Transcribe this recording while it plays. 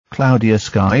cloudier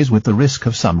skies with the risk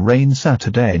of some rain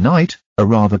Saturday night, a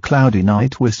rather cloudy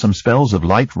night with some spells of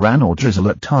light rain or drizzle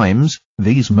at times,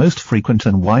 these most frequent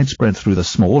and widespread through the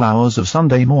small hours of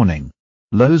Sunday morning.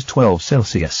 Lows 12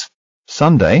 Celsius.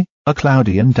 Sunday, a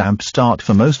cloudy and damp start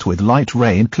for most with light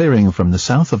rain clearing from the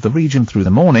south of the region through the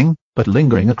morning, but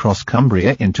lingering across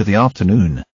Cumbria into the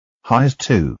afternoon. Highs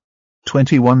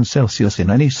 21 Celsius in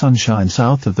any sunshine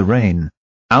south of the rain.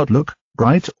 Outlook,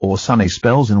 bright or sunny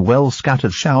spells and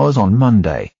well-scattered showers on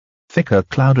Monday. Thicker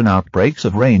cloud and outbreaks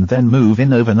of rain then move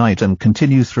in overnight and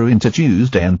continue through into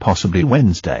Tuesday and possibly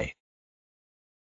Wednesday.